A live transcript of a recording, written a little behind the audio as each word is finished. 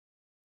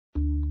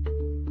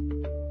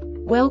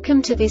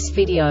Welcome to this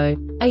video.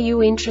 Are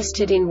you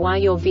interested in why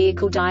your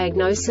vehicle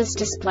diagnosis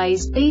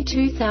displays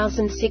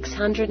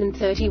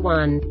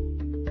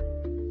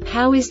B2631?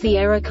 How is the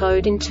error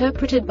code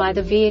interpreted by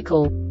the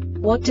vehicle?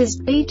 What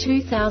does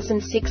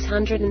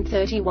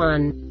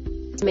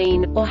B2631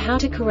 mean, or how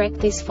to correct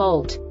this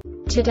fault?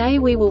 Today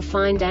we will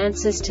find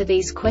answers to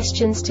these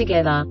questions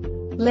together.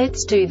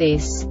 Let's do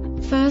this.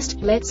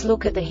 First, let's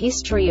look at the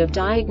history of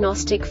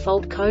diagnostic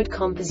fault code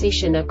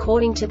composition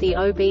according to the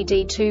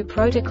OBD2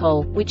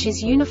 protocol, which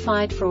is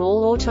unified for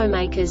all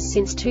automakers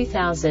since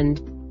 2000.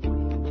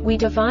 We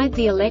divide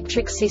the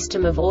electric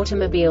system of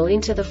automobile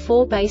into the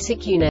four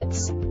basic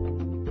units: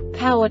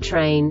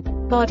 powertrain,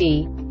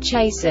 body,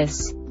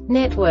 chassis,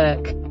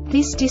 network.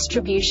 This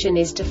distribution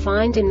is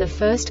defined in the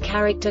first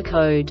character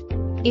code.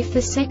 If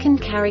the second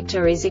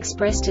character is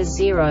expressed as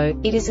 0,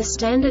 it is a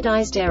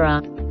standardized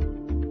error.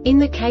 In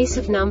the case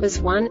of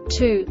numbers 1,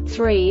 2,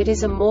 3, it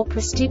is a more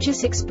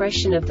prestigious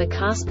expression of the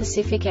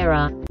car-specific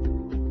error.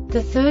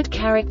 The third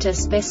character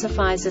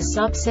specifies a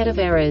subset of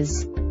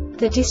errors.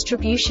 The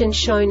distribution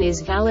shown is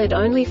valid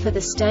only for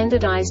the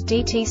standardized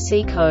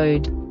DTC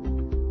code.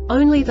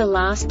 Only the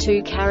last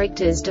two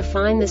characters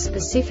define the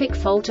specific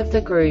fault of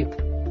the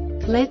group.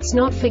 Let's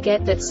not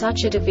forget that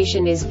such a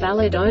division is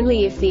valid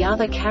only if the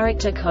other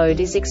character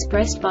code is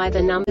expressed by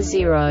the number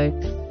 0.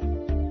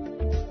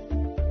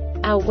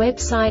 Our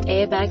website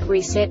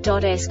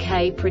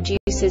airbagreset.sk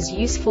produces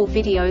useful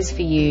videos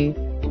for you.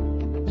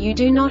 You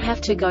do not have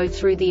to go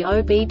through the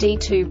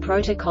OBD2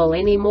 protocol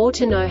anymore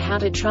to know how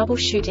to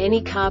troubleshoot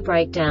any car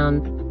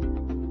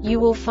breakdown. You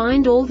will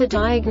find all the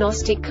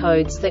diagnostic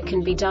codes that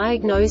can be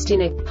diagnosed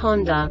in a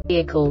Honda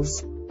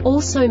vehicles.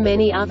 Also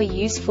many other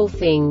useful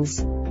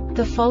things.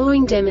 The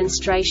following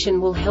demonstration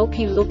will help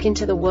you look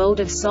into the world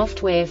of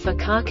software for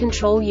car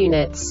control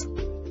units.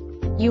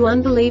 You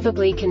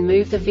unbelievably can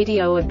move the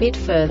video a bit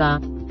further.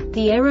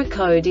 The error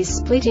code is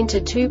split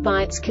into 2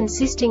 bytes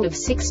consisting of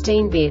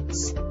 16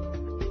 bits.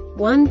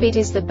 1 bit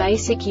is the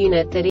basic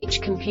unit that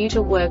each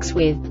computer works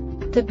with.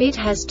 The bit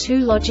has 2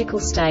 logical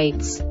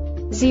states: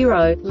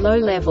 0, low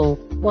level,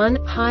 1,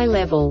 high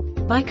level.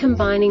 By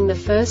combining the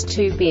first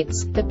 2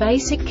 bits, the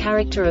basic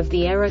character of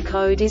the error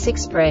code is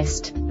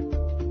expressed.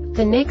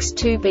 The next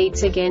 2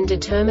 beats again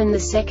determine the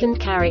second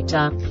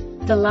character.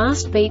 The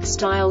last beat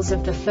styles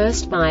of the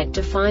first byte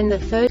define the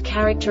third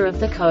character of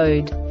the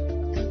code.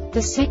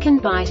 The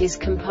second byte is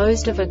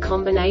composed of a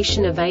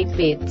combination of 8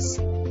 bits.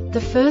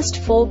 The first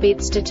 4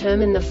 bits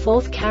determine the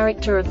fourth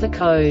character of the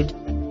code.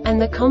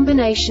 And the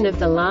combination of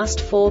the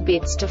last 4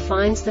 bits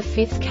defines the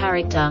fifth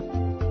character.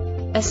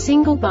 A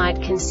single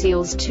byte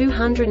conceals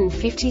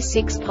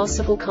 256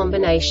 possible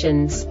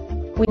combinations.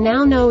 We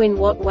now know in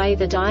what way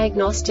the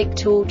diagnostic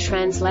tool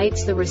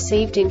translates the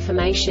received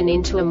information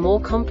into a more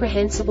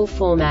comprehensible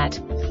format.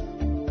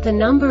 The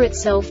number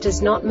itself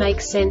does not make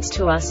sense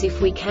to us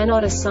if we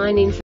cannot assign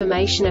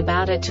information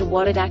about it to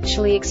what it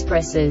actually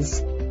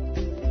expresses.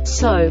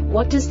 So,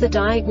 what does the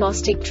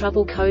diagnostic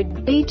trouble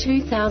code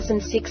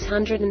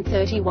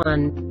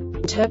B2631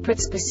 interpret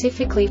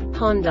specifically for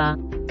Honda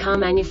car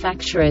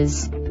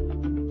manufacturers?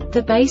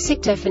 The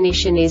basic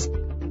definition is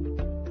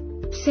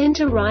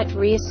center right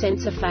rear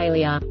sensor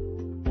failure.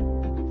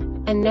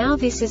 And now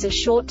this is a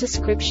short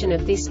description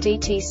of this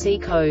DTC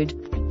code.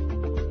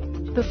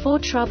 Before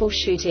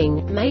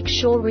troubleshooting, make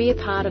sure rear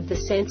part of the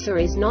sensor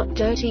is not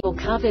dirty or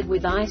covered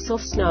with ice or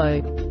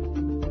snow.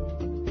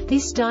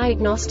 This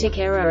diagnostic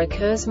error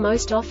occurs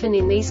most often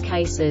in these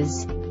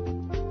cases: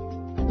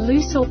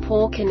 loose or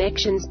poor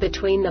connections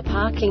between the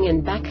parking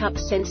and backup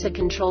sensor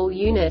control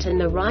unit and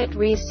the right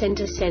rear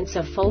center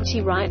sensor, faulty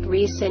right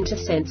rear center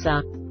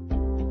sensor.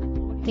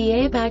 The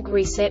Airbag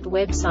Reset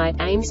website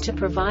aims to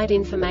provide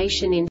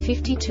information in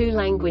 52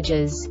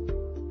 languages.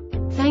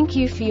 Thank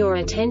you for your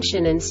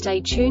attention and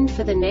stay tuned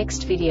for the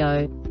next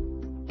video.